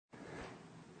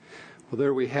Well,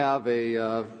 there we have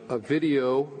a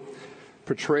video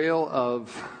portrayal of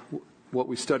what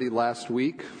we studied last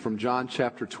week from John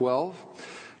chapter 12.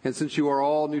 And since you are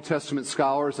all New Testament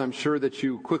scholars, I'm sure that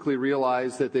you quickly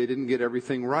realize that they didn't get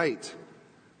everything right.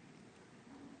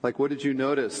 Like, what did you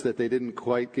notice that they didn't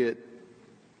quite get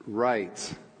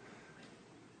right?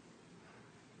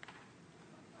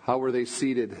 How were they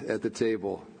seated at the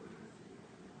table?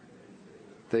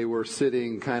 They were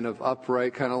sitting kind of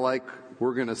upright, kind of like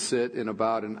we're going to sit in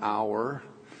about an hour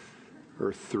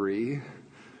or 3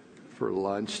 for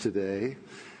lunch today.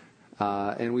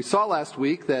 And we saw last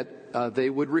week that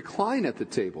they would recline at the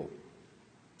table.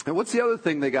 And what's the other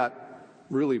thing they got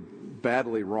really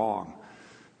badly wrong?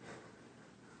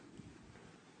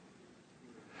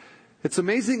 It's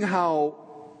amazing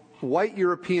how white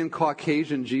European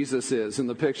Caucasian Jesus is in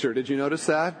the picture. Did you notice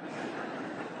that?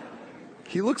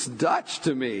 He looks Dutch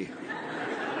to me.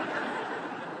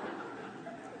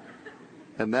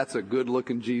 And that's a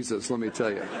good-looking Jesus, let me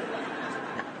tell you.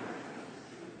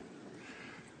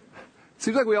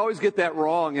 Seems like we always get that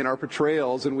wrong in our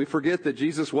portrayals, and we forget that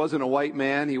Jesus wasn't a white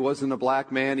man, he wasn't a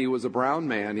black man, he was a brown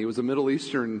man, he was a Middle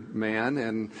Eastern man,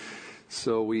 and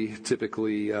so we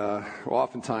typically,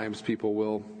 oftentimes people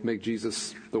will make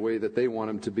Jesus the way that they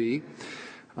want him to be.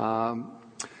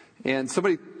 And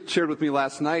somebody shared with me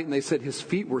last night, and they said his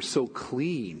feet were so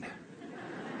clean.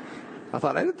 I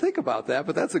thought, I didn't think about that,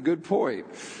 but that's a good point.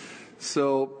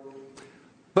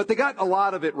 But they got a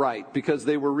lot of it right, because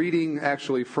they were reading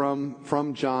actually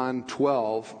from John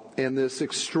 12, and this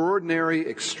extraordinary,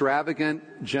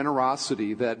 extravagant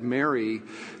generosity that Mary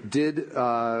did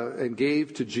and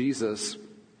gave to Jesus,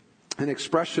 an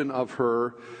expression of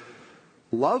her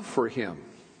love for him.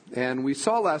 And we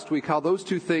saw last week how those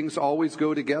two things always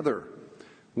go together.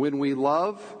 When we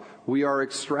love, we are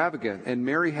extravagant. And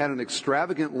Mary had an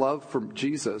extravagant love for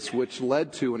Jesus, which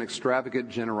led to an extravagant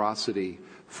generosity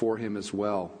for him as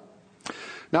well.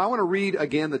 Now I want to read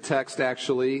again the text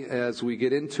actually as we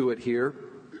get into it here.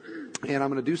 And I'm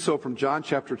going to do so from John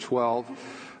chapter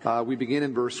 12. We begin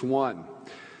in verse 1.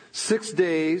 6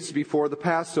 days before the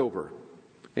Passover.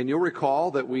 And you'll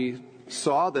recall that we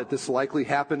saw that this likely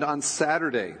happened on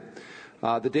Saturday.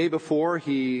 The day before,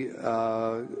 he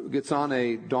gets on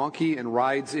a donkey and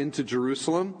rides into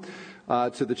Jerusalem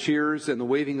to the cheers and the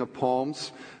waving of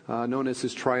palms, known as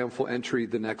his triumphal entry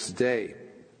the next day.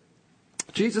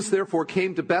 Jesus therefore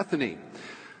came to Bethany.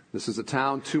 This is a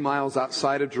town 2 miles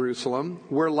outside of Jerusalem,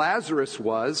 where Lazarus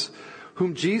was,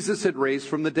 whom Jesus had raised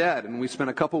from the dead. And we spent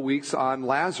a couple weeks on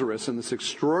Lazarus and this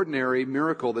extraordinary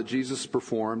miracle that Jesus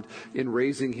performed in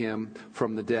raising him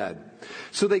from the dead.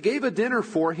 So they gave a dinner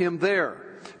for him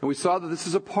there. And we saw that this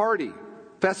is a party,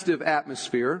 festive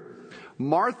atmosphere.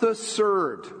 Martha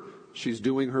served. She's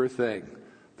doing her thing.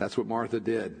 That's what Martha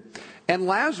did. And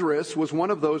Lazarus was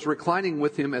one of those reclining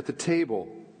with him at the table.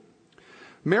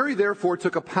 Mary therefore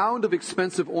took a pound of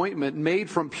expensive ointment made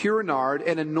from pure nard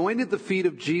and anointed the feet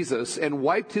of Jesus and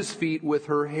wiped his feet with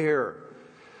her hair.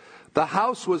 The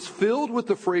house was filled with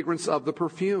the fragrance of the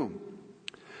perfume.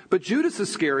 But Judas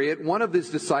Iscariot, one of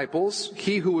his disciples,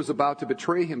 he who was about to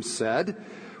betray him, said,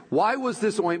 "Why was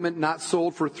this ointment not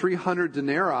sold for 300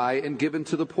 denarii and given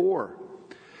to the poor?"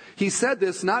 He said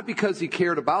this not because he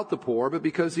cared about the poor, but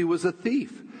because he was a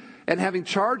thief. And having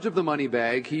charge of the money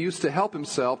bag, he used to help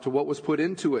himself to what was put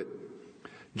into it.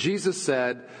 Jesus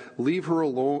said, "Leave her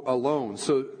alone,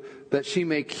 so that she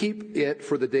may keep it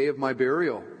for the day of my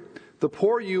burial. The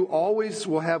poor you always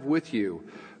will have with you,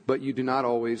 but you do not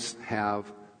always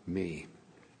have me."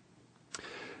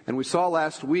 And we saw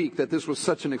last week that this was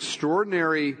such an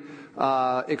extraordinary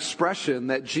expression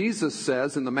that Jesus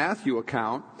says in the Matthew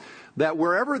account, that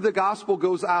wherever the gospel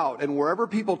goes out and wherever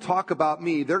people talk about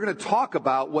me, they're going to talk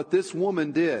about what this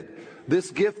woman did,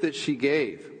 this gift that she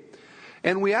gave.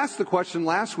 And we asked the question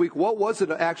last week, what was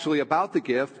it actually about the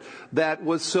gift that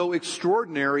was so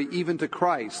extraordinary even to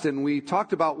Christ? And we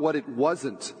talked about what it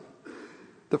wasn't.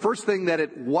 The first thing that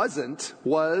it wasn't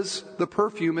was the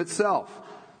perfume itself.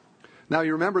 Now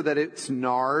you remember that it's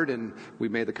nard, and we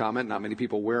made the comment, not many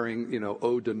people wearing,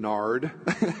 eau de nard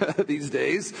these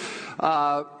days.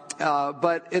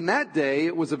 But in that day,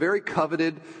 it was a very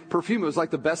coveted perfume. It was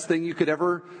like the best thing you could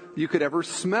ever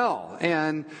smell,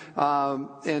 and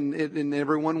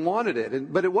everyone wanted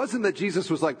it. But it wasn't that Jesus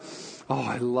was like, "Oh,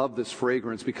 I love this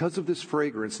fragrance. Because of this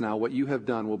fragrance, now what you have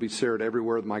done will be shared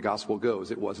everywhere my gospel goes."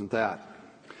 It wasn't that.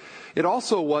 It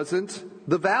also wasn't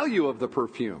the value of the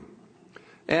perfume.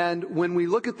 And when we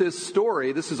look at this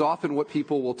story, this is often what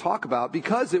people will talk about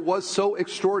because it was so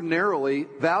extraordinarily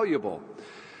valuable.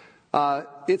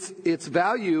 Its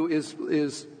value is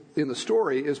in the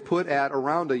story is put at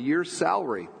around a year's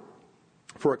salary.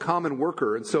 for a common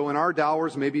worker. And so in our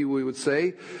dollars, maybe we would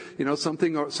say,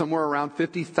 something somewhere around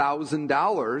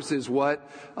 $50,000 is what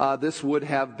this would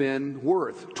have been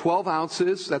worth. 12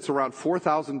 ounces, that's around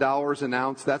 $4,000 an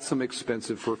ounce. That's some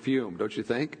expensive perfume, don't you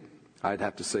think? I'd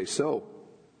have to say so.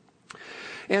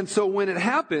 And so when it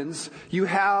happens, you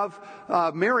have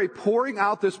Mary pouring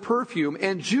out this perfume,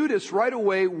 and Judas right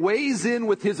away weighs in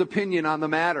with his opinion on the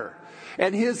matter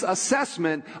and his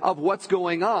assessment of what's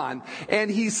going on.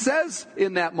 And he says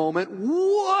in that moment,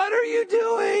 "What are you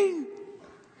doing?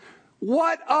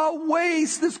 What a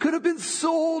waste. This could have been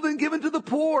sold and given to the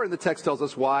poor." And the text tells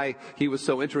us why he was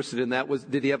so interested in that.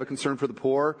 Did he have a concern for the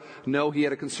poor? No, he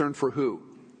had a concern for who?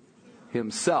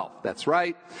 Himself. That's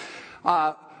right.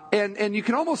 And you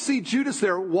can almost see Judas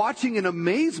there watching in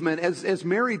amazement as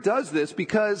Mary does this,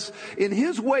 because in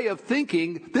his way of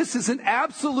thinking, this is an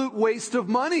absolute waste of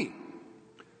money.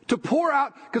 To pour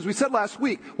out, because we said last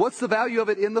week, what's the value of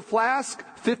it in the flask?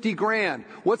 50 grand.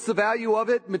 What's the value of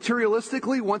it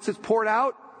materialistically once it's poured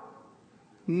out?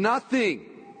 Nothing.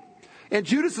 And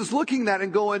Judas is looking at that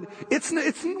and going, it's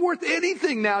not worth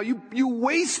anything now. You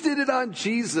wasted it on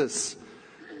Jesus.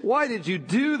 Why did you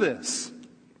do this?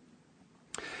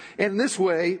 And in this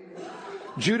way,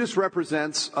 Judas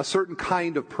represents a certain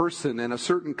kind of person and a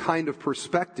certain kind of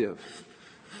perspective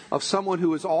of someone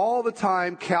who is all the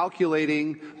time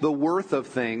calculating the worth of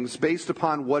things based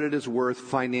upon what it is worth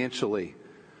financially.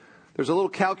 There's a little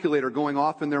calculator going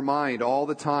off in their mind all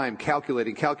the time,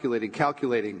 calculating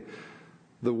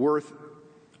the worth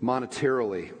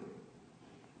monetarily.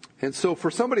 And so for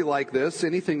somebody like this,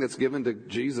 anything that's given to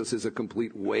Jesus is a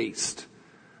complete waste.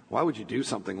 Why would you do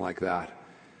something like that?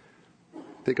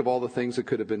 Think of all the things that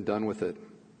could have been done with it.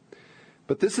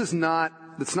 But it's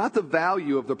not the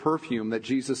value of the perfume that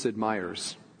Jesus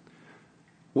admires.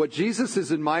 What Jesus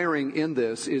is admiring in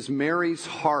this is Mary's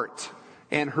heart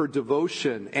and her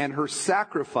devotion and her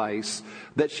sacrifice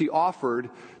that she offered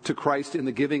to Christ in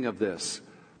the giving of this.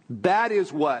 That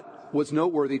is what was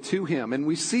noteworthy to him. And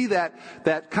we see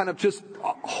that kind of just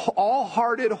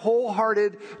all-hearted,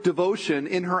 wholehearted devotion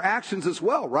in her actions as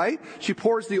well, right? She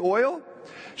pours the oil.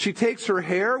 She takes her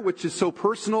hair, which is so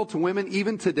personal to women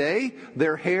even today,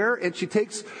 their hair, and she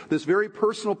takes this very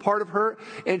personal part of her,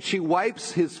 and she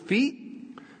wipes his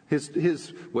feet,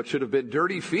 his what should have been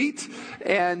dirty feet.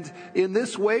 And in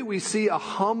this way, we see a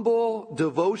humble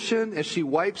devotion as she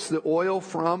wipes the oil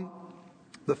from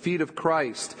the feet of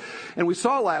Christ. And we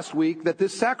saw last week that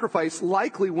this sacrifice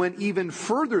likely went even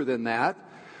further than that.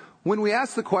 When we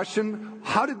asked the question,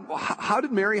 how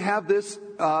did Mary have this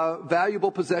valuable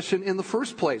possession in the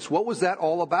first place? What was that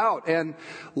all about? And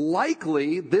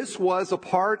likely this was a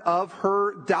part of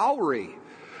her dowry,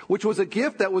 which was a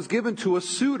gift that was given to a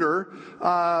suitor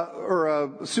or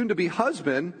a soon-to-be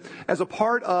husband as a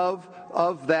part of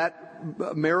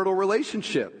that marital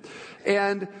relationship.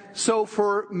 And so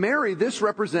for Mary, this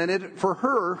represented for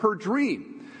her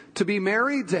dream. To be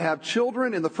married, to have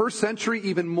children in the first century,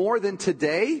 even more than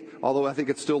today, although I think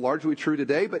it's still largely true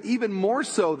today, but even more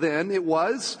so then, it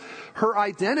was her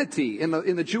identity. In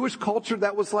the Jewish culture,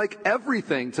 that was like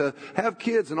everything, to have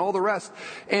kids and all the rest.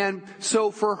 And so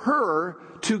for her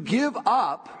to give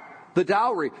up the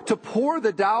dowry, to pour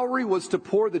the dowry was to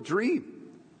pour the dream.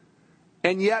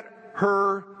 And yet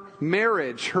her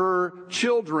marriage, her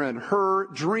children, her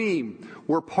dream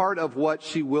were part of what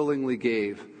she willingly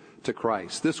gave to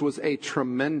Christ. This was a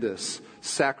tremendous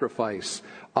sacrifice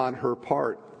on her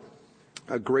part,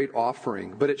 a great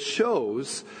offering. But it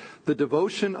shows the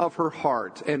devotion of her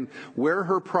heart and where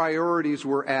her priorities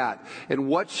were at and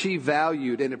what she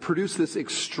valued, and it produced this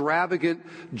extravagant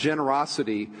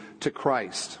generosity to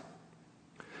Christ.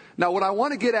 Now, what I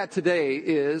want to get at today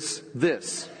is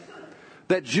this,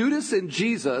 that Judas and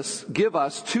Jesus give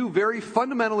us two very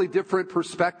fundamentally different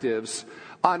perspectives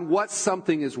on what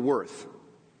something is worth.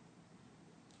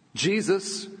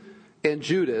 Jesus and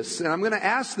Judas. And I'm going to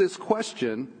ask this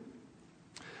question: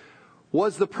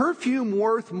 was the perfume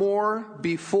worth more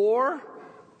before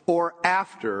or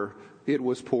after it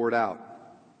was poured out?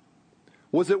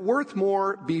 Was it worth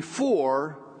more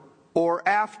before or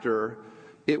after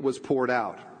it was poured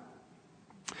out?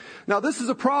 Now, this is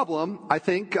a problem, I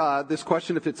think, this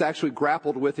question, if it's actually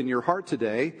grappled with in your heart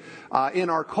today, in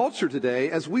our culture today,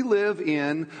 as we live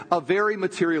in a very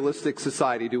materialistic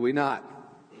society, do we not?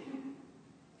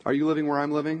 Are you living where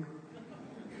I'm living?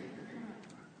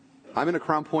 I'm in a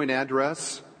Crown Point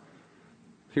address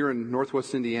here in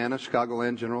Northwest Indiana,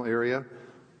 Chicagoland general area.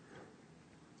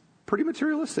 Pretty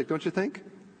materialistic, don't you think?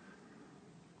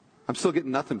 I'm still getting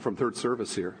nothing from third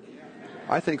service here.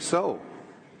 I think so.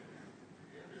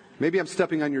 Maybe I'm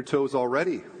stepping on your toes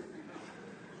already.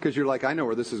 Because you're like, I know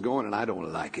where this is going and I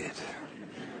don't like it.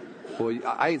 Well,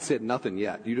 I ain't said nothing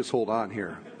yet. You just hold on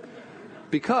here.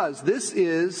 Because this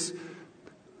is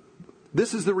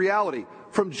the reality.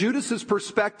 From Judas's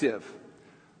perspective,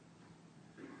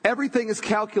 everything is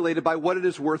calculated by what it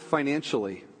is worth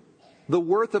financially. The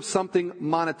worth of something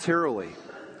monetarily.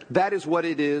 That is what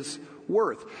it is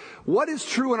worth. What is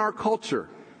true in our culture?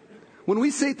 When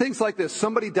we say things like this,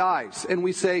 somebody dies and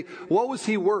we say, what was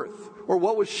he worth? Or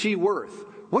what was she worth?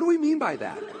 What do we mean by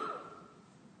that?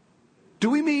 Do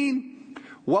we mean,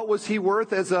 what was he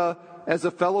worth as a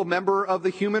fellow member of the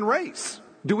human race?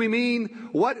 Do we mean,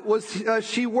 what was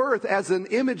she worth as an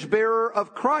image bearer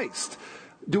of Christ?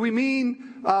 Do we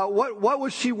mean, what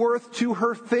was she worth to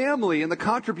her family and the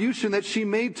contribution that she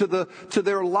made to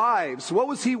their lives? What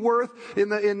was he worth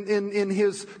in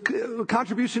his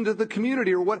contribution to the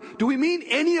community, or what? Do we mean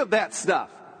any of that stuff?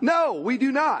 No, we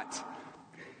do not.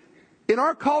 In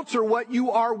our culture, what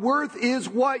you are worth is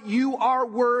what you are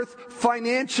worth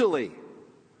financially.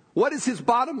 What is his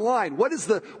bottom line? What is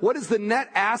the net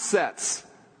assets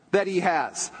that he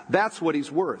has? That's what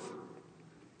he's worth.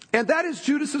 And that is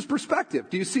Judas's perspective.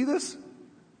 Do you see this?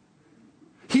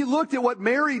 He looked at what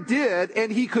Mary did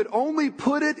and he could only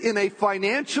put it in a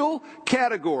financial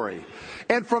category.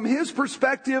 And from his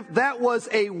perspective, that was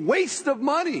a waste of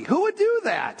money. Who would do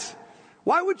that?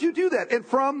 Why would you do that? And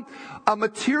from a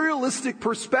materialistic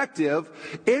perspective,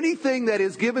 anything that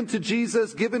is given to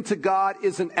Jesus, given to God,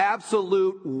 is an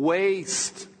absolute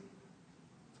waste.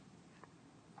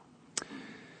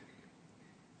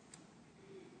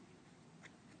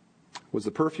 Was the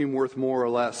perfume worth more or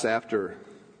less after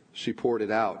she poured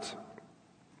it out?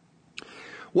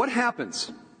 What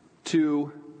happens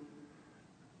to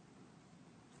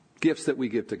gifts that we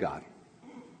give to God?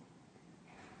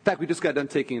 In fact, we just got done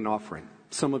taking an offering.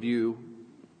 Some of you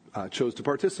chose to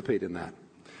participate in that.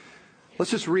 Let's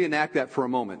just reenact that for a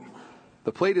moment.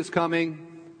 The plate is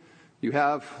coming. You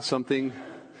have something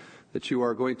that you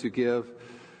are going to give.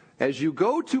 As you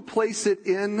go to place it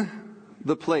in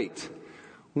the plate,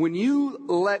 when you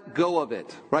let go of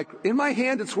it, right? In my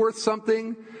hand, it's worth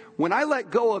something. When I let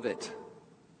go of it,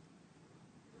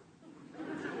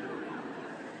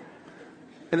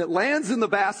 and it lands in the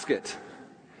basket,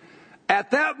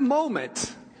 at that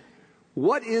moment,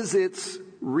 what is its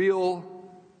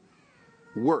real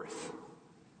worth?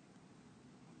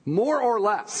 More or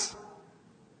less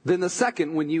than the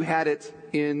second when you had it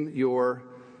in your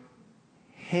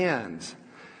hand.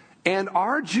 And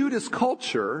our Judas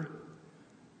culture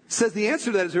says the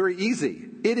answer to that is very easy.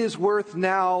 It is worth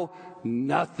now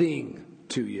nothing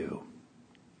to you.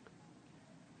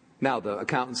 Now, the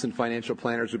accountants and financial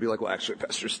planners would be like, well, actually,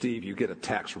 Pastor Steve, you get a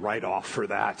tax write-off for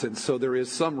that. And so there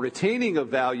is some retaining of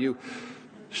value.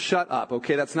 Shut up,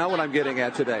 okay? That's not what I'm getting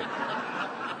at today.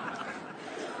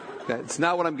 That's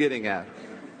not what I'm getting at.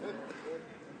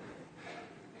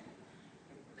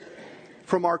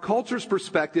 From our culture's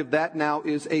perspective, that now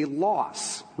is a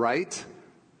loss, right?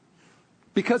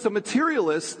 Because a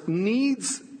materialist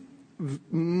needs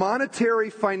monetary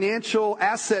financial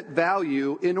asset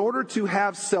value in order to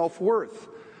have self-worth.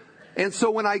 And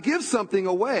so when I give something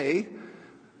away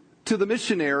to the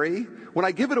missionary, when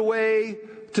I give it away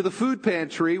to the food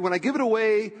pantry, when I give it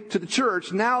away to the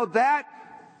church, now that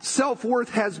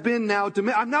self-worth has been now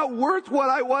diminished. I'm not worth what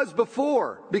I was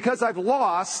before because I've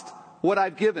lost what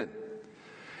I've given.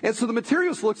 And so the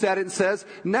materialist looks at it and says,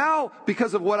 now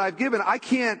because of what I've given, I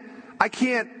can't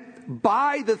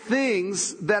buy the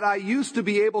things that I used to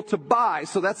be able to buy,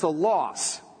 so that's a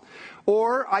loss.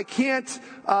 Or I can't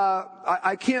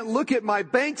look at my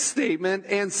bank statement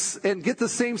and get the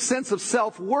same sense of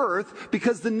self-worth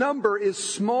because the number is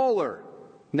smaller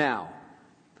now.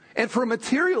 And for a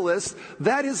materialist,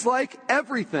 that is like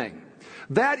everything.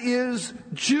 That is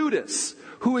Judas,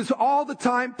 who is all the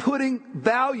time putting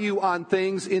value on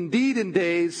things. Indeed, in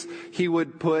days, he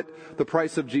would put the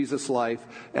price of Jesus' life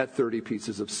at 30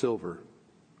 pieces of silver.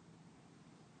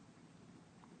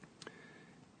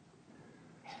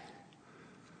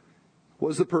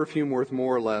 Was the perfume worth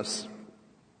more or less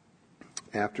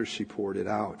after she poured it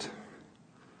out?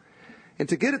 And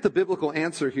to get at the biblical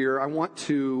answer here, I want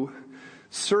to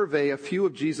survey a few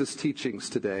of Jesus' teachings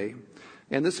today.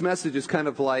 And this message is kind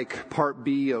of like part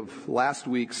B of last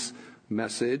week's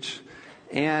message.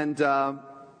 And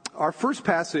our first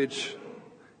passage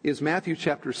is Matthew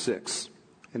chapter 6.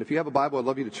 And if you have a Bible, I'd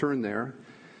love you to turn there.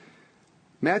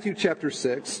 Matthew chapter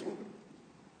 6.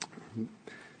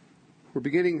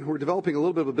 We're developing a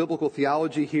little bit of a biblical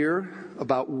theology here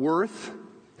about worth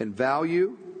and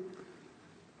value.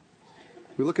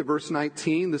 We look at verse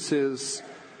 19. This is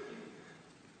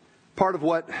part of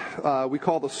what we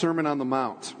call the Sermon on the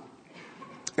Mount.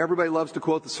 Everybody loves to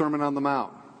quote the Sermon on the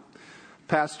Mount.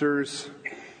 Pastors,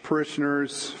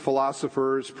 parishioners,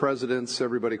 philosophers, presidents,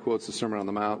 everybody quotes the Sermon on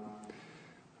the Mount,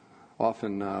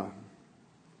 often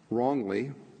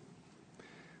wrongly.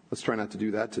 Let's try not to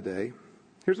do that today.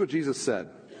 Here's what Jesus said.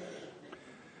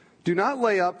 Do not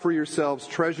lay up for yourselves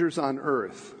treasures on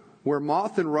earth, where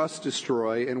moth and rust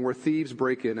destroy and where thieves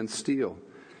break in and steal.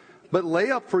 But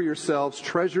lay up for yourselves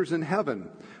treasures in heaven,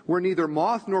 where neither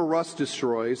moth nor rust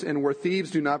destroys and where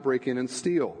thieves do not break in and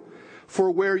steal. For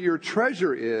where your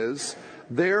treasure is,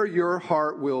 there your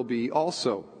heart will be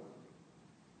also.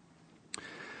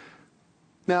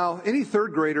 Now, any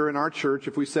third grader in our church,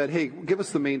 if we said, hey, give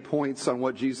us the main points on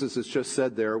what Jesus has just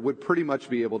said there, would pretty much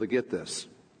be able to get this.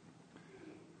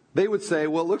 They would say,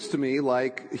 well, it looks to me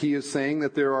like he is saying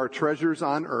that there are treasures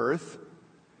on earth,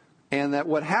 and that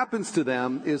what happens to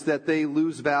them is that they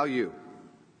lose value.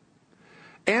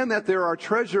 And that there are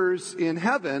treasures in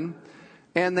heaven,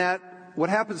 and that what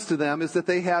happens to them is that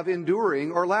they have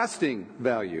enduring or lasting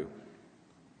value.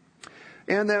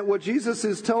 And that what Jesus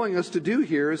is telling us to do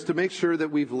here is to make sure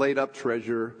that we've laid up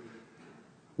treasure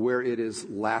where it is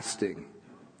lasting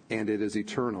and it is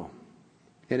eternal.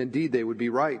 And indeed they would be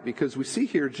right, because we see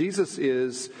here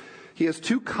he has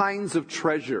two kinds of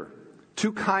treasure.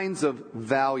 Two kinds of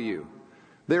value.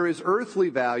 There is earthly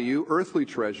value, earthly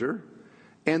treasure,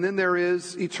 and then there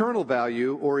is eternal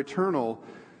value or eternal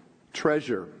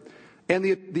treasure. And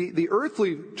the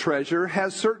earthly treasure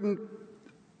has certain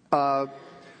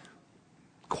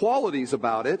qualities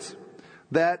about it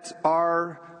that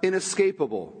are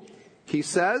inescapable. He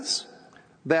says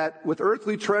that with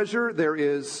earthly treasure there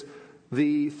is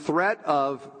the threat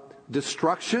of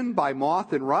destruction by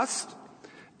moth and rust,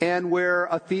 and where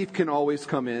a thief can always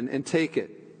come in and take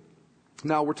it.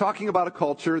 Now, we're talking about a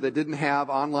culture that didn't have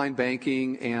online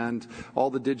banking and all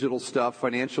the digital stuff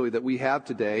financially that we have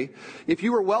today. If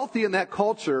you were wealthy in that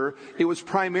culture, it was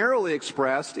primarily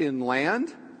expressed in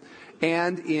land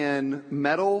and in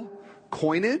metal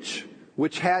coinage,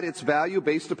 which had its value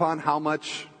based upon how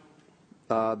much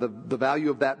the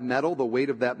value of that metal, the weight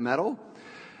of that metal,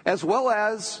 as well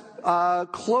as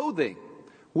clothing,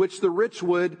 which the rich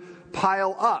would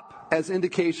pile up as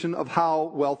indication of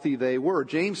how wealthy they were.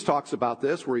 James talks about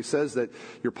this, where he says that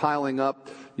you're piling up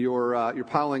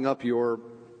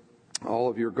all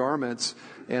of your garments,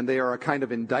 and they are a kind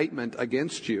of indictment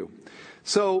against you.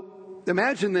 So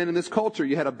imagine then in this culture,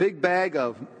 you had a big bag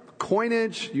of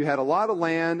coinage, you had a lot of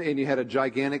land, and you had a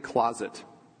gigantic closet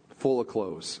full of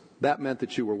clothes. That meant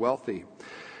that you were wealthy.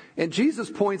 And Jesus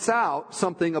points out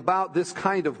something about this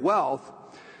kind of wealth.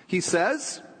 He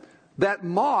says that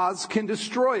moths can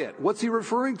destroy it. What's he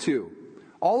referring to?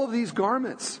 All of these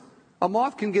garments. A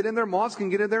moth can get in there, moths can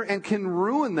get in there and can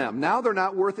ruin them. Now they're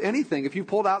not worth anything. If you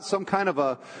pulled out some kind of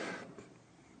a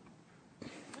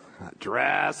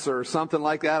dress or something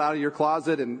like that out of your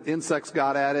closet and insects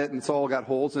got at it and it's all got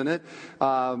holes in it, what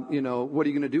are you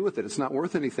going to do with it? It's not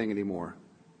worth anything anymore.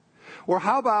 Or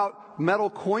how about metal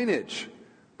coinage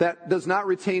that does not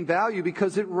retain value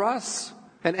because it rusts?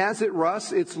 And as it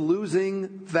rusts, it's losing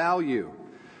value.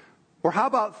 Or how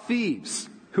about thieves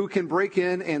who can break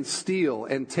in and steal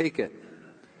and take it?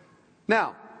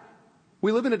 Now,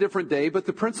 we live in a different day, but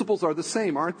the principles are the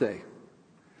same, aren't they?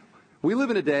 We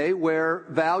live in a day where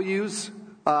values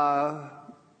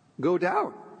go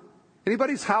down.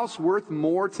 Anybody's house worth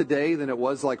more today than it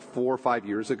was like 4 or 5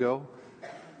 years ago?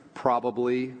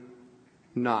 Probably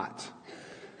not.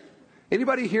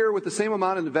 Anybody here with the same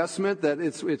amount of investment that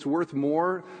it's worth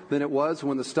more than it was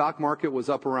when the stock market was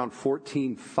up around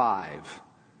 14.5?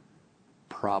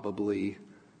 Probably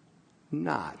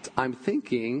not. I'm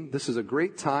thinking this is a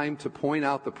great time to point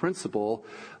out the principle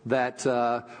that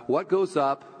what goes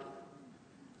up,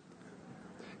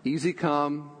 easy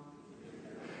come.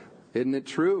 Isn't it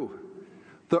true?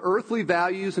 The earthly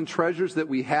values and treasures that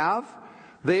we have,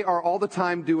 they are all the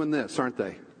time doing this, aren't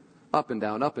they? Up and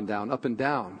down, up and down, up and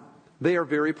down. They are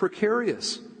very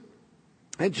precarious.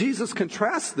 And Jesus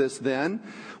contrasts this then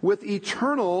with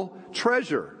eternal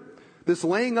treasure. This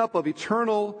laying up of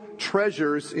eternal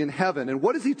treasures in heaven. And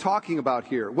what is he talking about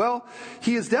here? Well,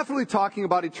 he is definitely talking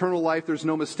about eternal life. There's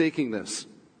no mistaking this.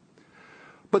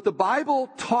 But the Bible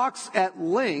talks at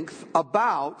length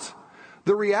about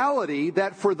the reality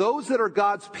that for those that are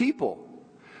God's people,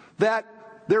 that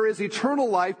there is eternal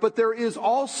life, but there is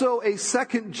also a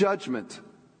second judgment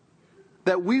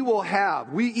that we will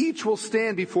have. We each will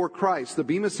stand before Christ, the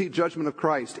Bema Seat judgment of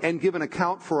Christ, and give an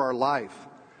account for our life.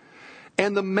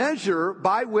 And the measure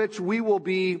by which we will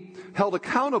be held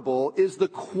accountable is the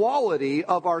quality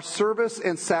of our service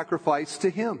and sacrifice to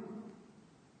Him.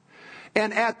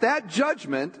 And at that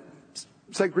judgment,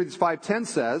 2 Corinthians 5:10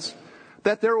 says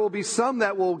that there will be some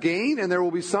that will gain and there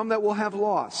will be some that will have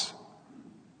loss.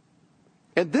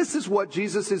 And this is what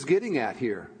Jesus is getting at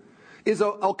here, is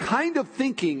a kind of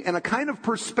thinking and a kind of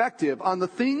perspective on the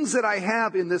things that I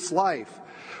have in this life,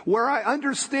 where I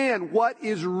understand what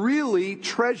is really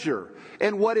treasure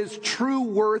and what is true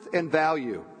worth and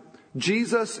value.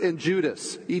 Jesus and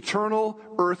Judas, eternal,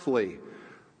 earthly,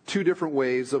 two different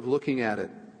ways of looking at it.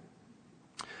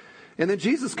 And then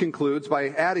Jesus concludes by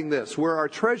adding this: where our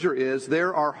treasure is,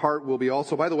 there our heart will be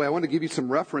also. By the way, I want to give you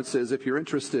some references if you're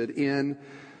interested in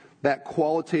that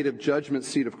qualitative judgment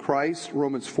seat of Christ.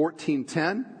 Romans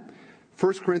 14:10,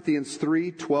 1 Corinthians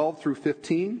 3:12 through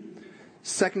 15,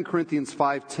 2 Corinthians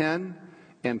 5:10,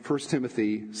 and 1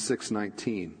 Timothy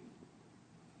 6:19.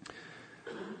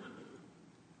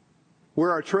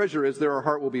 Where our treasure is, there our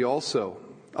heart will be also.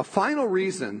 A final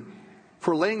reason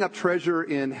for laying up treasure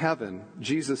in heaven,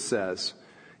 Jesus says,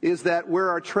 is that where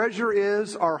our treasure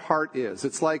is, our heart is.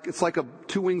 It's like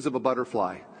two wings of a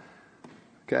butterfly.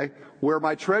 Okay? Where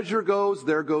my treasure goes,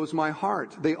 there goes my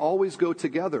heart. They always go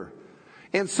together.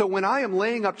 And so when I am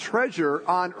laying up treasure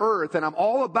on earth and I'm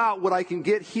all about what I can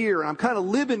get here and I'm kind of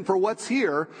living for what's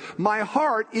here, my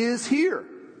heart is here.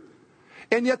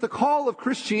 And yet the call of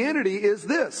Christianity is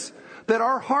this: that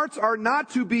our hearts are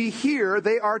not to be here,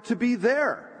 they are to be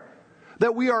there.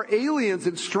 That we are aliens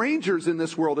and strangers in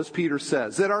this world, as Peter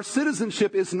says. That our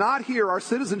citizenship is not here, our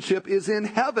citizenship is in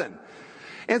heaven.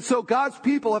 And so God's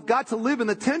people have got to live in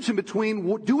the tension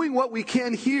between doing what we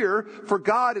can here for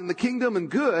God and the kingdom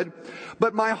and good,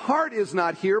 but my heart is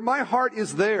not here, my heart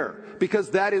is there,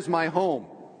 because that is my home.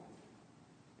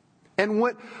 And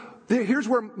here's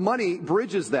where money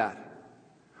bridges that.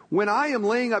 When I am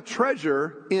laying up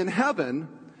treasure in heaven,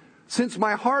 since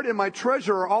my heart and my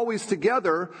treasure are always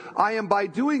together, I am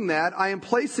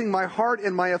placing my heart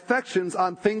and my affections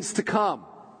on things to come,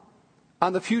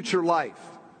 on the future life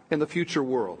and the future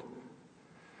world.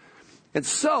 And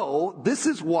so, this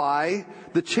is why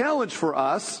the challenge for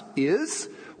us is,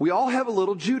 we all have a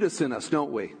little Judas in us,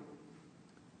 don't we?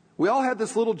 We all have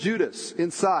this little Judas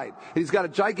inside. And he's got a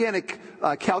gigantic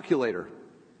calculator,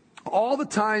 all the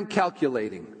time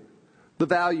calculating the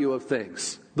value of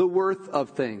things, the worth of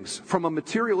things from a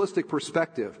materialistic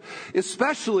perspective,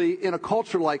 especially in a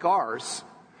culture like ours,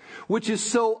 which is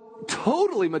so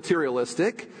totally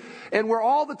materialistic, and we're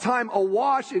all the time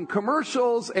awash in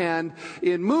commercials and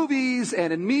in movies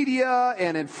and in media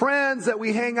and in friends that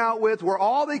we hang out with, where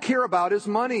all they care about is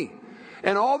money.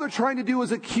 And all they're trying to do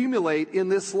is accumulate in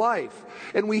this life.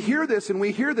 And we hear this.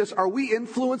 Are we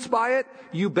influenced by it?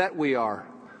 You bet we are.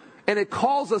 And it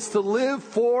calls us to live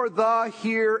for the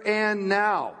here and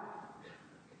now.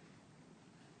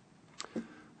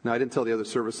 Now, I didn't tell the other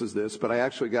services this, but I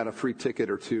actually got a free ticket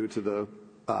or two to the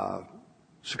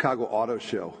Chicago Auto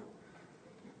Show,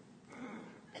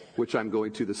 which I'm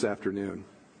going to this afternoon.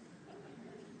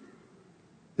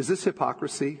 Is this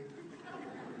hypocrisy?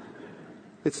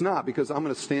 It's not, because I'm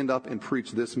going to stand up and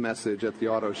preach this message at the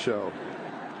auto show.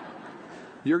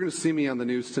 You're going to see me on the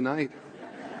news tonight.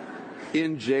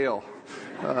 In jail.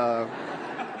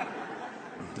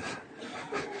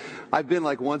 I've been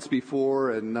like once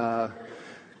before, and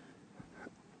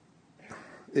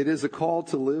it is a call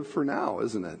to live for now,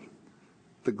 isn't it?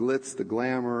 The glitz, the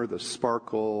glamour, the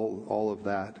sparkle, all of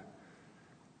that.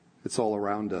 It's all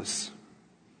around us.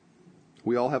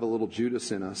 We all have a little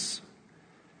Judas in us.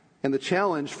 And the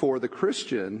challenge for the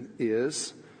Christian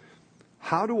is,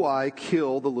 how do I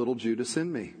kill the little Judas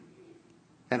in me?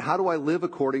 And how do I live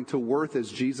according to worth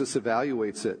as Jesus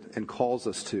evaluates it and calls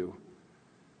us to?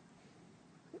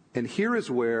 And here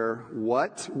is where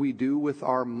what we do with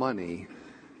our money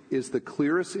is the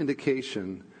clearest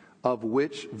indication of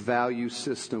which value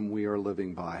system we are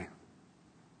living by.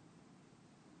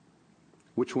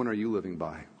 Which one are you living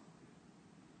by?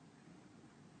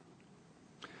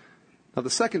 Now, the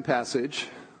second passage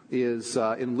is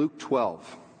in Luke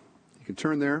 12. You can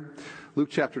turn there. Luke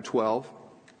chapter 12.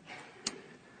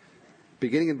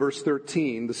 Beginning in verse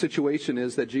 13, the situation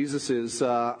is that Jesus is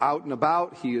out and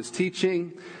about. He is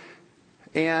teaching.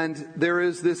 And there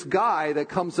is this guy that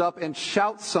comes up and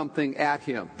shouts something at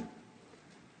him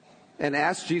and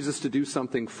asks Jesus to do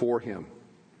something for him.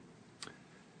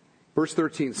 Verse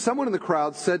 13, someone in the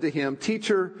crowd said to him,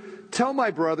 "Teacher, tell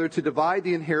my brother to divide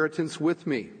the inheritance with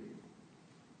me."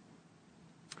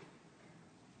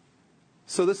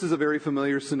 So this is a very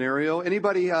familiar scenario.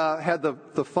 Anybody had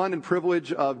the fun and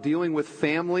privilege of dealing with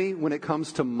family when it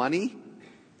comes to money?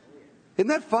 Isn't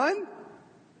that fun?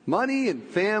 Money and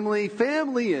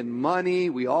family and money,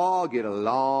 we all get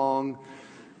along.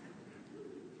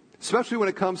 especially when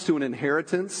it comes to an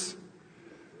inheritance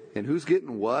and who's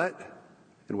getting what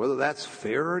and whether that's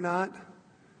fair or not.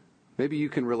 Maybe you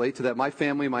can relate to that. My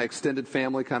family, my extended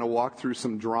family, kind of walked through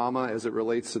some drama as it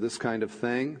relates to this kind of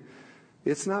thing.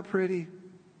 It's not pretty.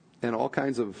 And all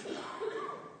kinds of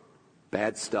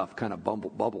bad stuff kind of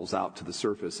bubbles out to the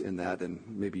surface in that, and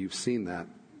maybe you've seen that.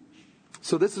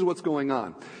 So this is what's going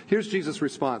on. Here's Jesus'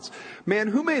 response. Man,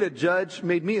 who made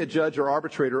me a judge or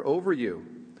arbitrator over you?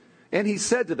 And he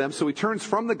said to them, so he turns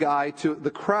from the guy to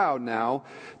the crowd now,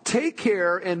 take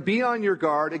care and be on your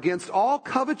guard against all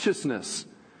covetousness.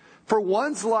 For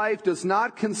one's life does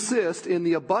not consist in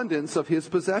the abundance of his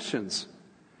possessions.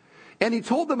 And he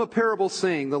told them a parable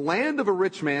saying, the land of a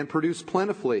rich man produced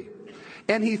plentifully.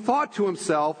 And he thought to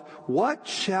himself, what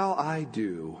shall I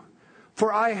do?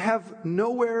 For I have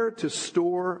nowhere to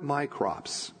store my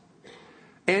crops.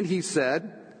 And he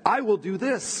said, I will do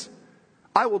this.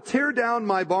 I will tear down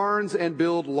my barns and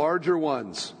build larger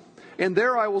ones. And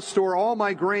there I will store all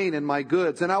my grain and my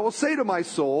goods. And I will say to my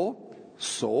soul,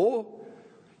 soul,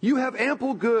 you have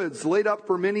ample goods laid up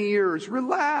for many years.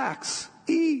 Relax,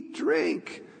 eat,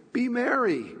 drink, be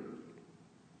merry.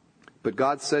 But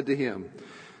God said to him,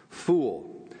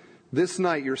 fool, this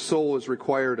night your soul is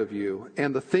required of you,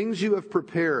 and the things you have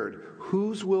prepared,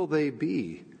 whose will they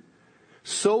be?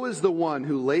 So is the one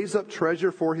who lays up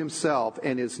treasure for himself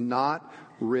and is not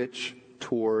rich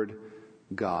toward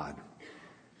God.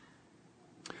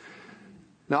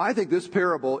 Now, I think this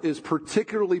parable is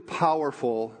particularly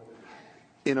powerful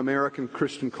in American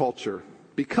Christian culture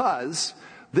because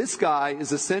this guy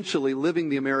is essentially living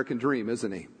the American dream,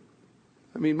 isn't he?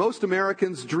 I mean, most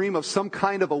Americans dream of some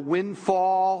kind of a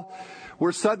windfall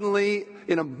where suddenly,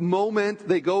 in a moment,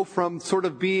 they go from sort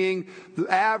of being the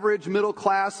average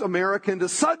middle-class American to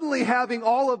suddenly having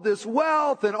all of this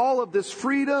wealth and all of this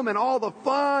freedom and all the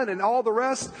fun and all the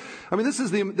rest. I mean, this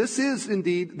is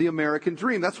indeed the American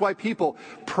dream. That's why people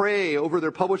pray over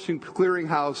their publishing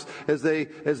clearinghouse as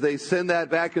they send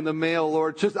that back in the mail.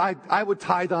 Lord, I would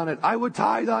tithe on it. I would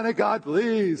tithe on it, God,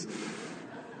 please.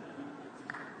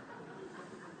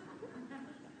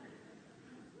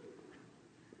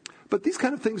 But these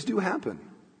kind of things do happen.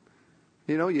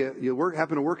 You know, you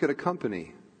happen to work at a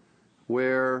company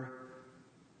where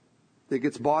it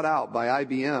gets bought out by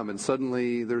IBM and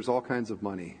suddenly there's all kinds of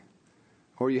money.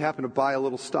 Or you happen to buy a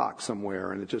little stock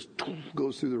somewhere and it just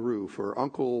goes through the roof. Or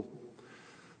Uncle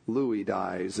Louie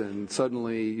dies and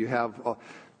suddenly you have...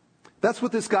 That's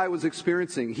what this guy was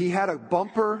experiencing. He had a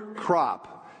bumper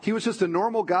crop. He was just a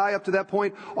normal guy up to that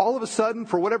point. All of a sudden,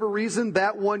 for whatever reason,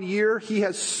 that one year, he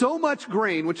has so much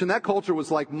grain, which in that culture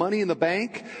was like money in the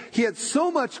bank. He had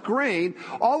so much grain,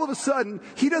 all of a sudden,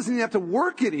 he doesn't even have to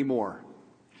work anymore.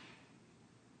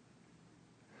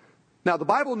 Now, the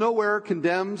Bible nowhere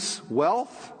condemns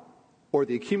wealth or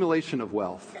the accumulation of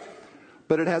wealth,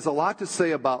 but it has a lot to say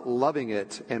about loving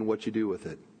it and what you do with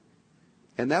it.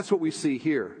 And that's what we see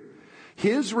here.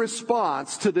 His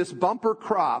response to this bumper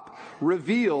crop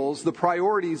reveals the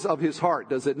priorities of his heart,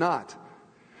 does it not?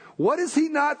 What is he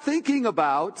not thinking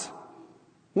about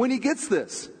when he gets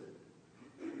this?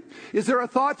 Is there a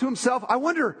thought to himself, I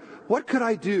wonder, what could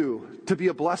I do to be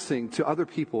a blessing to other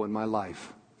people in my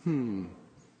life?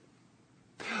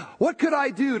 What could I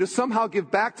do to somehow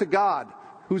give back to God,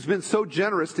 who's been so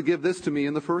generous to give this to me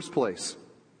in the first place?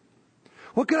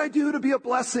 What could I do to be a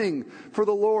blessing for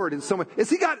the Lord in some way?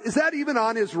 Is that even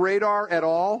on his radar at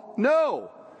all?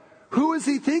 No. Who is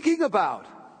he thinking about?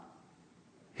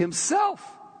 Himself.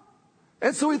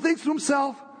 And so he thinks to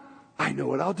himself, I know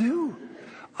what I'll do.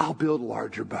 I'll build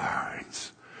larger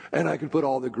barns. And I can put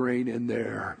all the grain in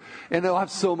there. And I'll have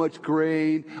so much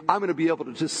grain. I'm going to be able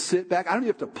to just sit back. I don't even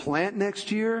have to plant next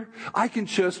year. I can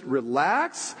just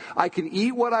relax. I can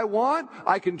eat what I want.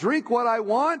 I can drink what I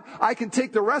want. I can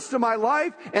take the rest of my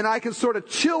life and I can sort of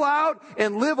chill out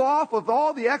and live off of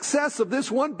all the excess of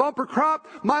this one bumper crop.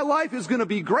 My life is going to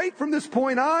be great from this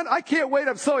point on. I can't wait.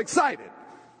 I'm so excited.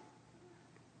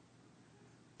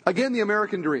 Again, the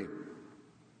American dream.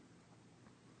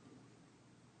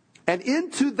 And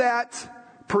into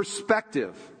that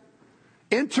perspective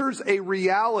enters a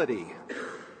reality.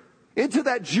 Into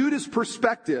that Judas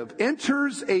perspective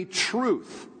enters a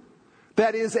truth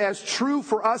that is as true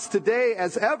for us today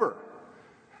as ever.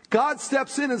 God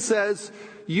steps in and says,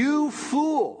 you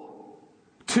fool,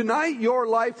 tonight your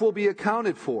life will be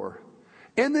accounted for.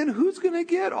 And then who's going to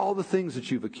get all the things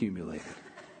that you've accumulated?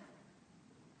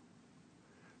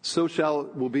 So shall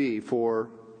it will be for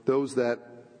those that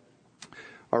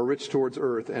are rich towards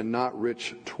earth and not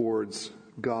rich towards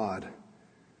God.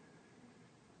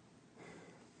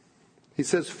 He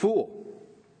says, fool.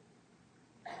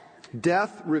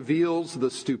 Death reveals the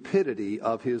stupidity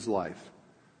of his life.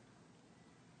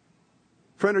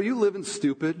 Friend, are you living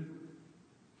stupid?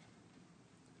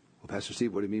 Well, Pastor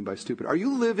Steve, what do you mean by stupid? Are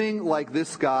you living like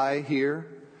this guy here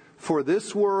for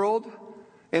this world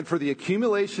and for the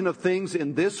accumulation of things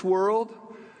in this world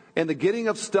and the getting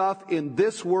of stuff in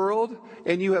this world,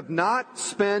 and you have not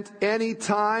spent any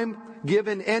time,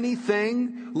 given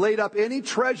anything, laid up any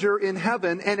treasure in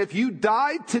heaven, and if you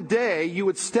died today, you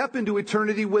would step into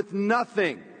eternity with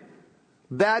nothing?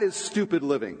 That is stupid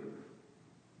living.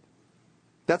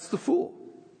 That's the fool.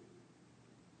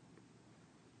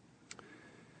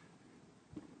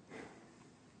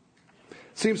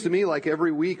 Seems to me like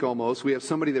every week almost we have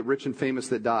somebody that rich and famous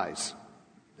that dies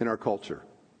in our culture.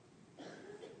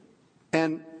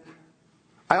 And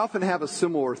I often have a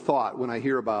similar thought when I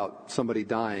hear about somebody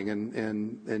dying,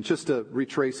 and just to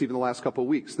retrace even the last couple of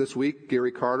weeks. This week,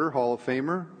 Gary Carter, Hall of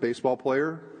Famer, baseball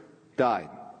player, died.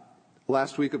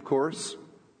 Last week, of course,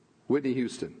 Whitney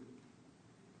Houston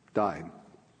died.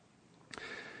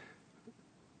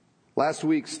 Last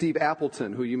week, Steve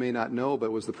Appleton, who you may not know,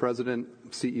 but was the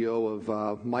president, CEO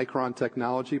of Micron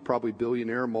Technology, probably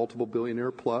billionaire, multiple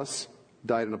billionaire plus,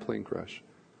 died in a plane crash.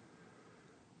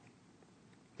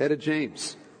 Etta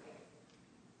James.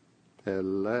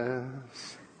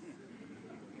 Alas.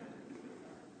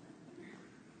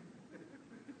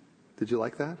 Did you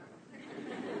like that?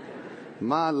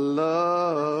 My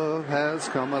love has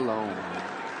come along.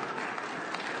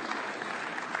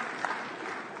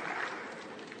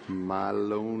 My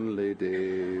lonely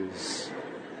days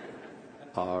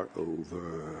are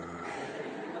over.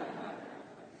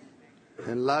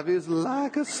 And life is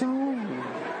like a song.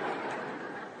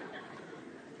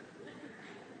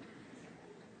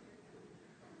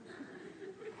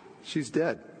 She's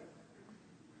dead.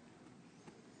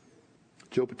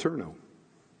 Joe Paterno.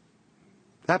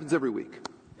 It happens every week.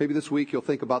 Maybe this week you'll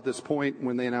think about this point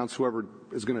when they announce whoever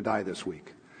is going to die this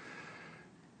week.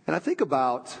 And I think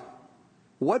about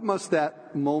what must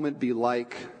that moment be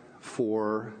like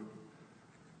for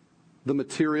the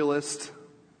materialist,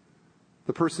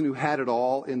 the person who had it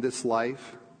all in this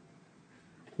life,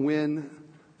 when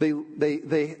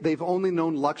they've only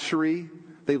known luxury.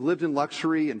 They've lived in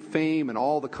luxury and fame and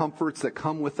all the comforts that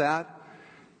come with that.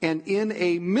 And in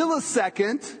a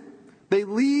millisecond, they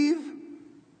leave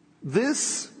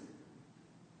this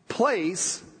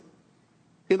place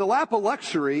in the lap of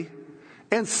luxury,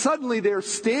 and suddenly they're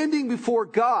standing before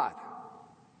God.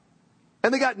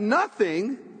 And they got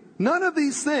nothing. None of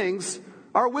these things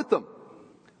are with them.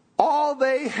 All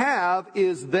they have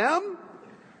is them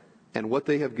and what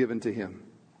they have given to Him.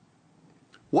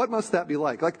 What must that be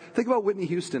like? Like, think about Whitney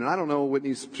Houston. And I don't know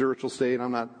Whitney's spiritual state.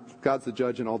 God's the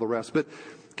judge and all the rest. But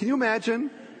can you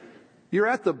imagine? You're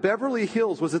at the Beverly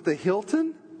Hills. Was it the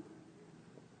Hilton?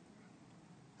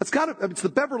 It's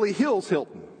the Beverly Hills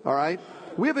Hilton. All right.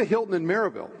 We have a Hilton in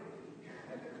Maryville.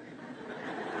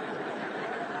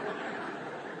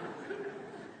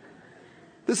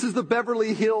 This is the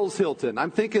Beverly Hills Hilton.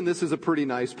 I'm thinking this is a pretty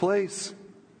nice place.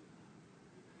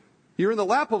 You're in the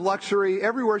lap of luxury.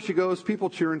 Everywhere she goes,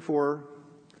 people cheering for her.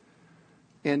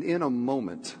 And in a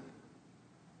moment,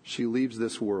 she leaves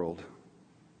this world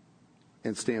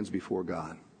and stands before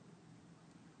God.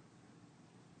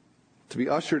 To be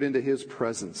ushered into His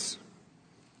presence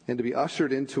and to be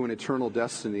ushered into an eternal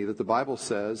destiny that the Bible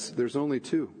says there's only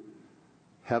two: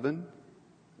 heaven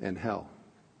and hell.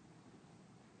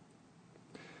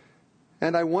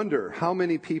 And I wonder how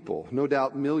many people, no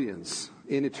doubt millions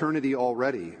in eternity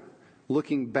already,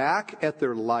 looking back at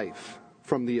their life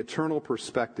from the eternal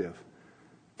perspective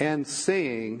and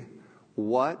saying,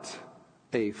 what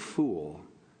a fool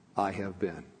I have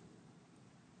been.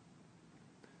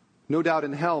 No doubt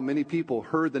in hell, many people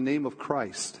heard the name of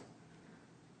Christ,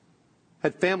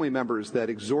 had family members that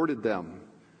exhorted them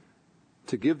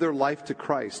to give their life to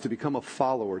Christ, to become a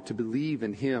follower, to believe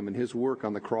in Him and His work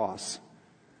on the cross,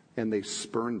 and they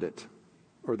spurned it,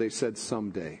 or they said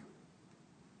someday.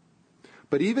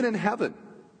 But even in heaven,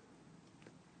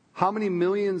 how many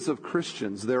millions of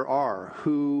Christians there are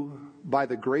who, by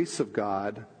the grace of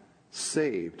God,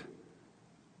 saved.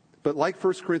 But like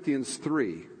 1 Corinthians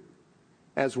 3,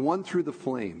 as one through the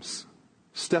flames,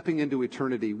 stepping into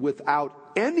eternity without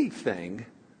anything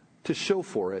to show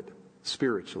for it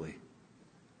spiritually.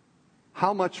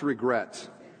 How much regret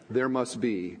there must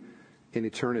be in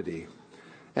eternity.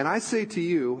 And I say to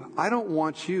you, I don't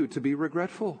want you to be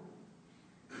regretful.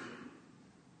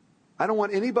 I don't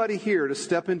want anybody here to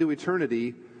step into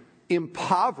eternity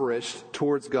impoverished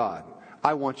towards God.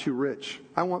 I want you rich.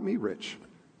 I want me rich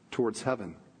towards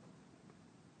heaven.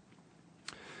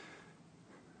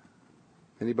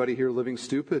 Anybody here living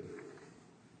stupid?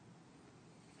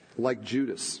 like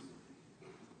Judas.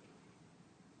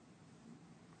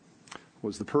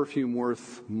 Was the perfume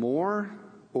worth more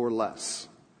or less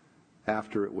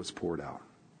after it was poured out?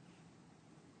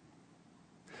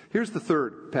 Here's the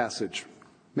third passage,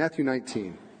 Matthew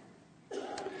 19.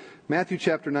 Matthew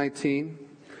chapter 19.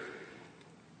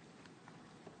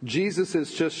 Jesus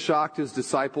has just shocked his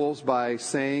disciples by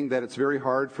saying that it's very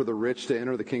hard for the rich to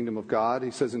enter the kingdom of God. He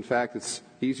says, in fact, it's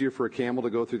easier for a camel to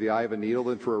go through the eye of a needle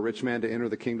than for a rich man to enter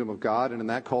the kingdom of God. And in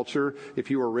that culture, if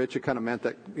you were rich, it kind of meant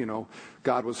that,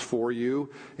 God was for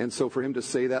you. And so for him to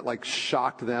say that,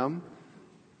 shocked them.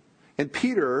 And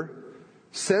Peter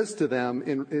says to them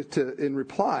in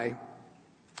reply,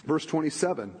 verse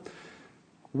 27,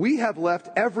 "We have left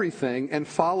everything and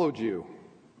followed you.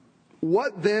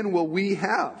 What then will we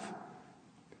have?"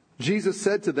 Jesus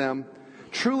said to them,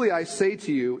 "Truly I say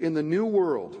to you, in the new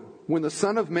world, when the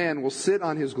Son of Man will sit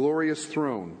on his glorious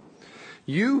throne,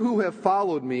 you who have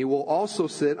followed me will also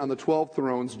sit on the 12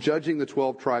 thrones, judging the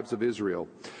 12 tribes of Israel."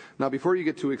 Now, before you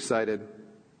get too excited,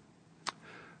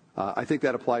 I think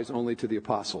that applies only to the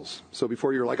apostles. So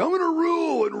before you're like, "I'm going to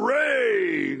rule and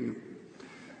reign."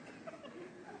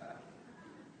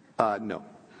 No,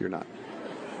 you're not.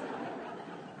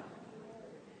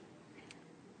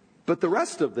 But the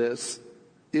rest of this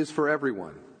is for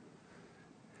everyone.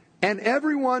 "And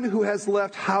everyone who has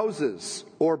left houses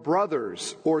or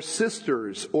brothers or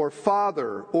sisters or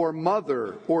father or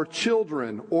mother or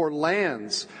children or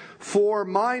lands for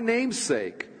my name's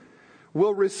sake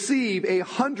will receive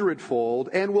 100-fold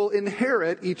and will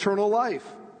inherit eternal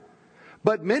life.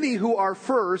 But many who are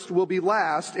first will be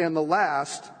last, and the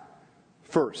last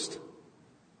first."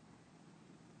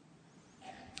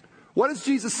 What is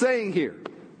Jesus saying here?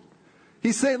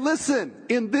 He's saying, listen,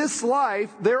 in this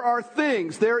life, there are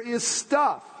things, there is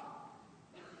stuff.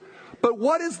 But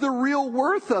what is the real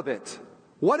worth of it?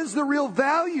 What is the real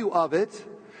value of it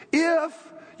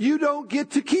if you don't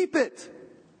get to keep it?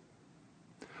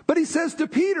 But he says to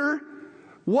Peter,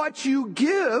 what you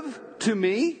give to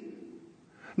me,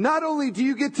 not only do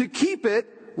you get to keep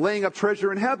it, laying up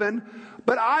treasure in heaven,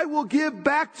 but I will give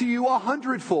back to you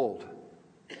 100-fold.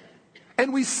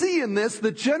 And we see in this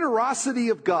the generosity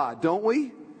of God, don't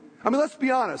we? I mean, let's be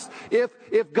honest.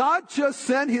 If God just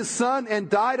sent his son and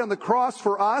died on the cross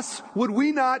for us, would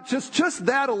we not, just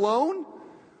that alone,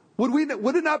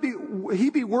 would it not be,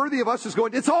 he be worthy of us just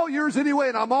going, "It's all yours anyway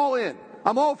and I'm all in.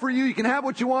 I'm all for you. You can have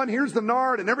what you want. Here's the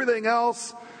nard and everything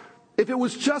else." If it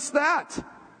was just that,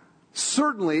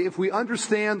 certainly if we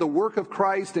understand the work of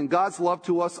Christ and God's love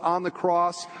to us on the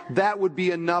cross, that would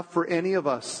be enough for any of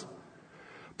us.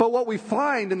 But what we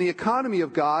find in the economy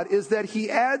of God is that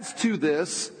he adds to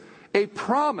this a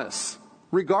promise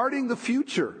regarding the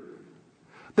future.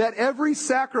 That every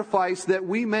sacrifice that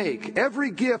we make,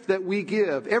 every gift that we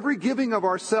give, every giving of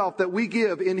ourselves that we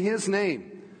give in his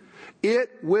name, it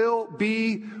will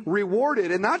be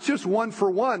rewarded. And not just one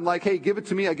for one, like, "Hey, give it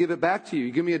to me, I give it back to you.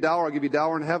 You give me $1, I'll give you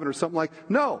 $1 in heaven," or something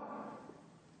like. No.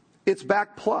 It's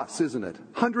back plus, isn't it?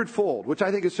 100-fold, which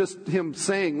I think is just him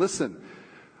saying, listen,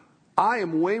 I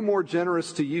am way more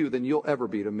generous to you than you'll ever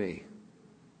be to me.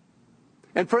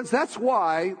 And friends, that's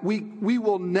why we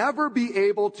will never be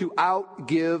able to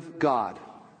outgive God.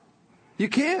 You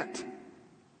can't.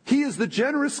 He is the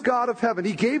generous God of heaven.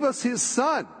 He gave us his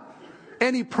son.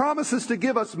 And he promises to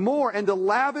give us more and to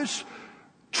lavish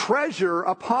treasure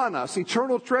upon us.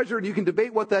 Eternal treasure, and you can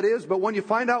debate what that is, but when you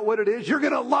find out what it is, you're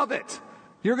going to love it.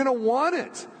 You're going to want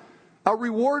it. A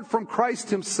reward from Christ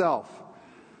himself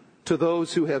to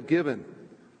those who have given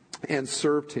and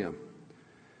served him.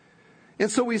 And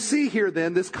so we see here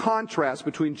then this contrast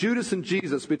between Judas and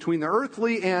Jesus, between the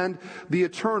earthly and the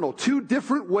eternal. Two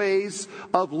different ways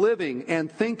of living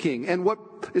and thinking. And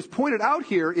what is pointed out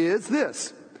here is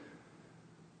this.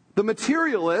 The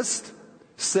materialist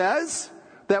says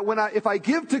that if I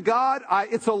give to God,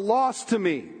 it's a loss to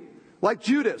me. Like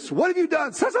Judas. What have you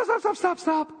done?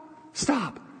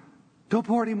 Stop. Don't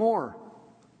pour any more.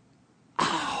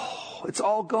 Oh, it's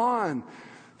all gone.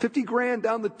 50 grand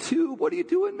down the tube. What are you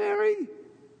doing, Mary?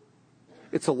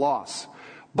 It's a loss.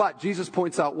 But Jesus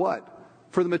points out what?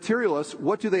 For the materialists,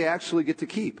 what do they actually get to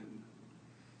keep?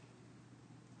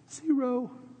 0,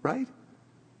 right?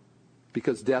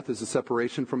 Because death is a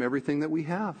separation from everything that we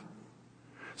have.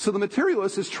 So the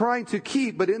materialist is trying to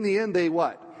keep, but in the end they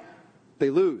what?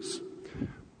 They lose.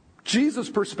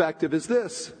 Jesus' perspective is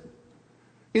this.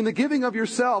 In the giving of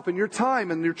yourself and your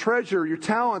time and your treasure, your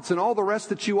talents and all the rest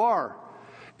that you are,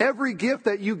 every gift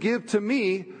that you give to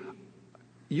me,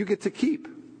 you get to keep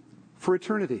for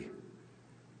eternity.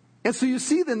 And so you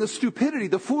see then the stupidity,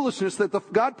 the foolishness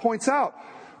that God points out.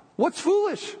 What's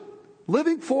foolish?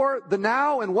 Living for the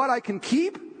now and what I can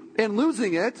keep and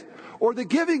losing it, or the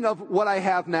giving of what I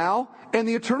have now and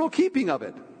the eternal keeping of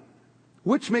it?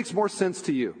 Which makes more sense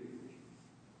to you?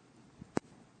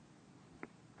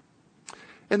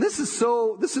 And this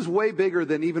is way bigger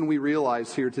than even we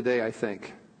realize here today, I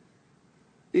think.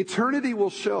 Eternity will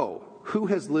show who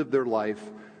has lived their life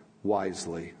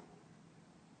wisely.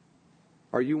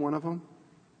 Are you one of them?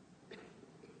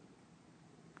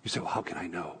 You say, well, how can I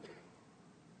know?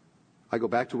 I go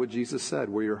back to what Jesus said,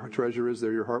 where your treasure is,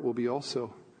 there your heart will be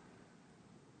also.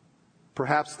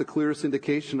 Perhaps the clearest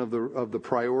indication of the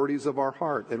priorities of our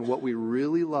heart and what we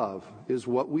really love is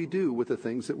what we do with the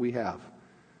things that we have,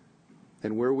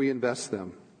 and where we invest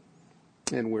them,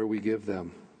 and where we give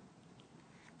them.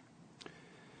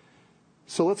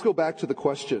 So let's go back to the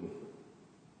question.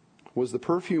 Was the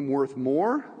perfume worth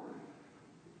more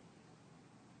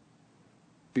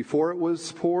before it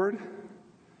was poured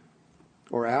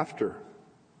or after?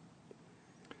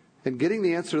 And getting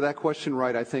the answer to that question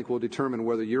right, I think, will determine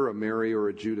whether you're a Mary or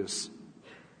a Judas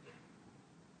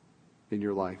in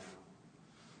your life.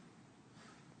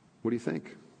 What do you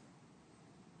think?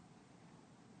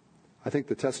 I think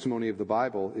the testimony of the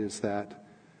Bible is that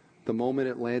the moment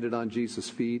it landed on Jesus'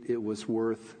 feet, it was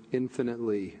worth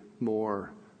infinitely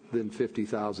more than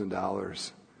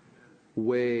 $50,000.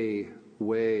 Way,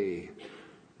 way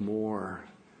more.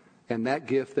 And that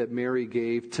gift that Mary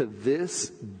gave to this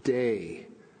day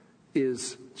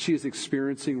she is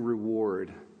experiencing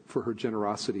reward for her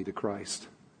generosity to Christ.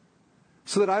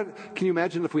 So can you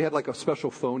imagine if we had like a special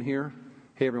phone here?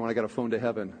 Hey everyone, I got a phone to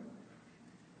heaven.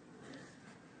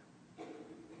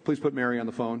 Please put Mary on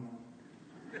the phone.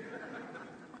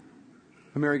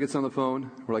 And Mary gets on the phone.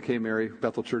 We're like, hey Mary,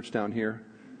 Bethel Church down here.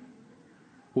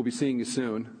 We'll be seeing you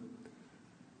soon.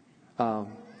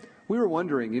 We were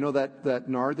wondering, that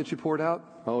nard that you poured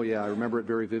out? Oh yeah, I remember it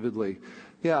very vividly.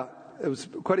 Yeah, it was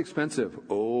quite expensive.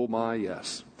 Oh my,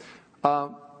 yes.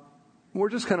 We're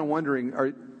just kind of wondering,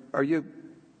 are you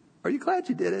glad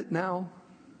you did it now?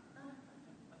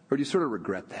 Or do you sort of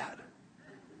regret that?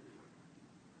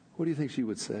 What do you think she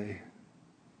would say?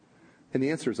 And the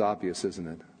answer is obvious, isn't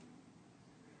it?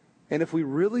 And if we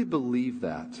really believe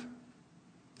that,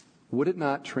 would it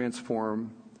not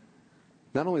transform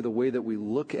not only the way that we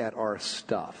look at our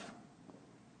stuff,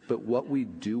 but what we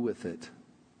do with it?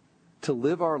 To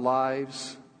live our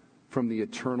lives from the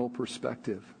eternal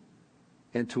perspective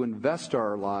and to invest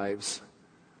our lives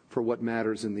for what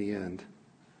matters in the end.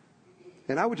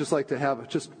 And I would just like to have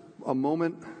just a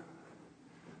moment,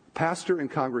 pastor and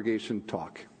congregation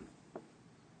talk.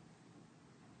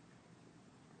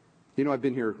 I've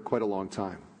been here quite a long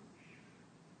time.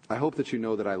 I hope that you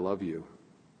know that I love you.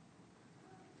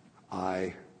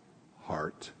 I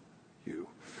heart you.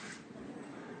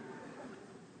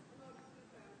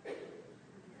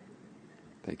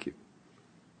 Thank you.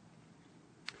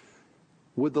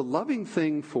 Would the loving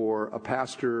thing for a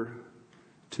pastor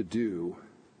to do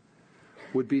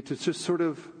would be to just sort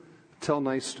of tell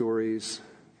nice stories,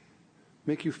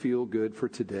 make you feel good for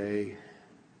today,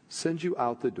 send you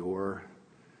out the door,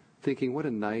 thinking what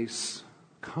a nice,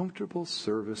 comfortable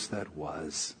service that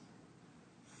was.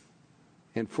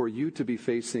 And for you to be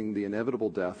facing the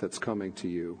inevitable death that's coming to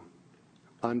you,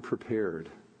 unprepared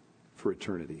for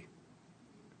eternity.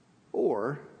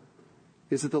 Or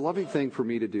is it the loving thing for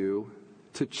me to do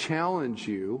to challenge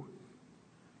you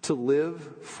to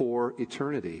live for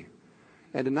eternity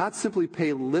and to not simply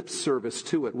pay lip service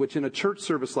to it, which in a church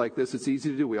service like this, it's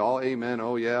easy to do. We all amen.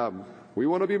 Oh yeah, we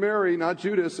want to be Mary, not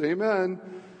Judas. Amen.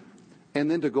 And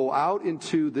then to go out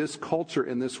into this culture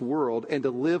and this world and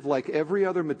to live like every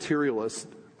other materialist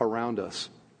around us.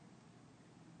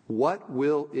 What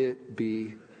will it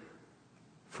be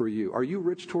for you? Are you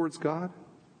rich towards God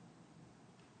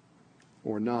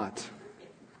or not?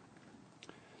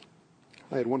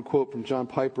 I had one quote from John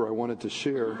Piper I wanted to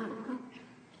share.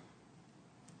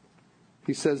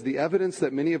 He says, "The evidence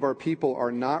that many of our people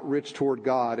are not rich toward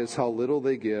God is how little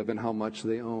they give and how much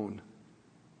they own."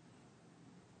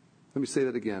 Let me say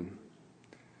that again.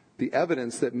 The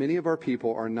evidence that many of our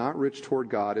people are not rich toward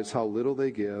God is how little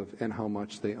they give and how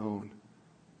much they own.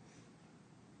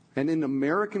 And in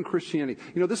American Christianity,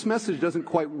 this message doesn't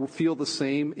quite feel the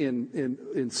same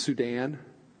in Sudan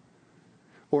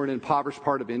or an impoverished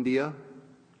part of India.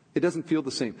 It doesn't feel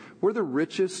the same. We're the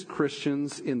richest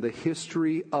Christians in the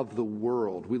history of the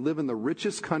world. We live in the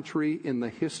richest country in the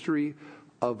history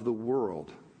of the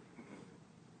world.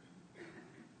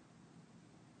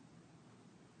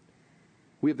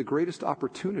 We have the greatest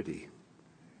opportunity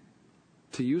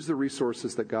to use the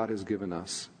resources that God has given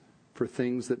us for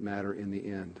things that matter in the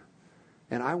end.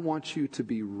 And I want you to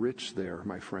be rich there,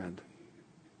 my friend.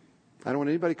 I don't want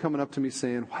anybody coming up to me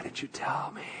saying, why did you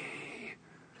tell me?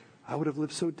 I would have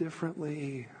lived so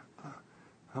differently.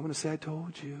 I'm going to say, I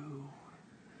told you.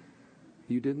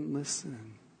 You didn't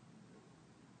listen.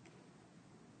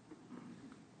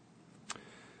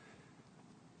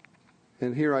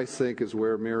 And here I think is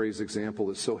where Mary's example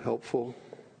is so helpful.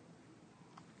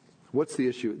 What's the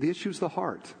issue? The issue is the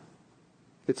heart.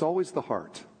 It's always the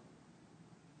heart.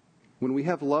 When we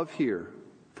have love here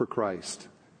for Christ,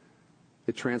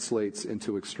 it translates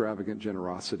into extravagant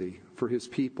generosity for His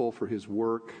people, for His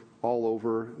work, all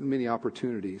over, many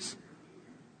opportunities.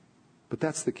 But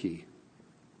that's the key,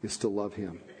 is to love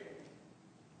Him.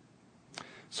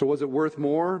 So was it worth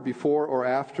more before or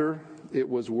after? It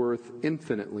was worth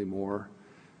infinitely more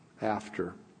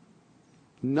after.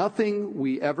 Nothing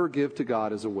we ever give to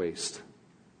God is a waste.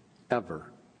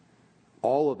 Ever.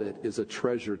 All of it is a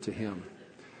treasure to Him.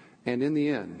 And in the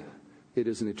end, it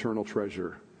is an eternal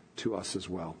treasure to us as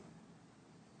well.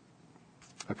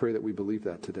 I pray that we believe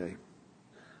that today,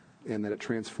 and that it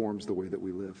transforms the way that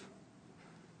we live.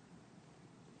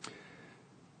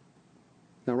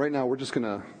 Now, right now, we're just going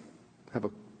to have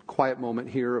a quiet moment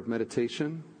here of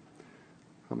meditation.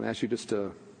 I'm going to ask you just to,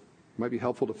 it might be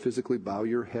helpful to physically bow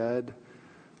your head,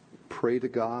 pray to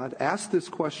God. Ask this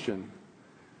question: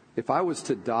 if I was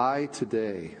to die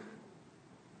today,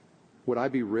 would I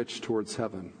be rich towards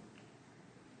heaven?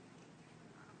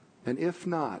 And if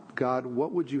not, God,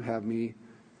 what would you have me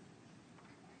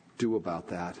do about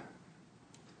that?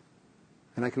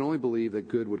 And I can only believe that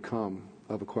good would come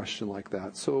of a question like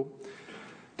that. So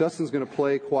Dustin's going to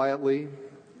play quietly.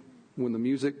 When the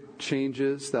music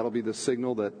changes, that'll be the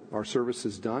signal that our service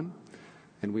is done.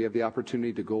 And we have the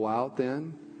opportunity to go out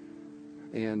then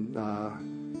and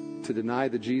to deny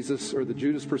the Jesus or the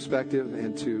Judas perspective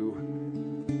and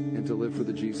to live for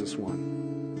the Jesus one.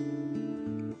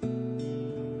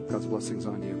 God's blessings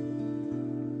on you.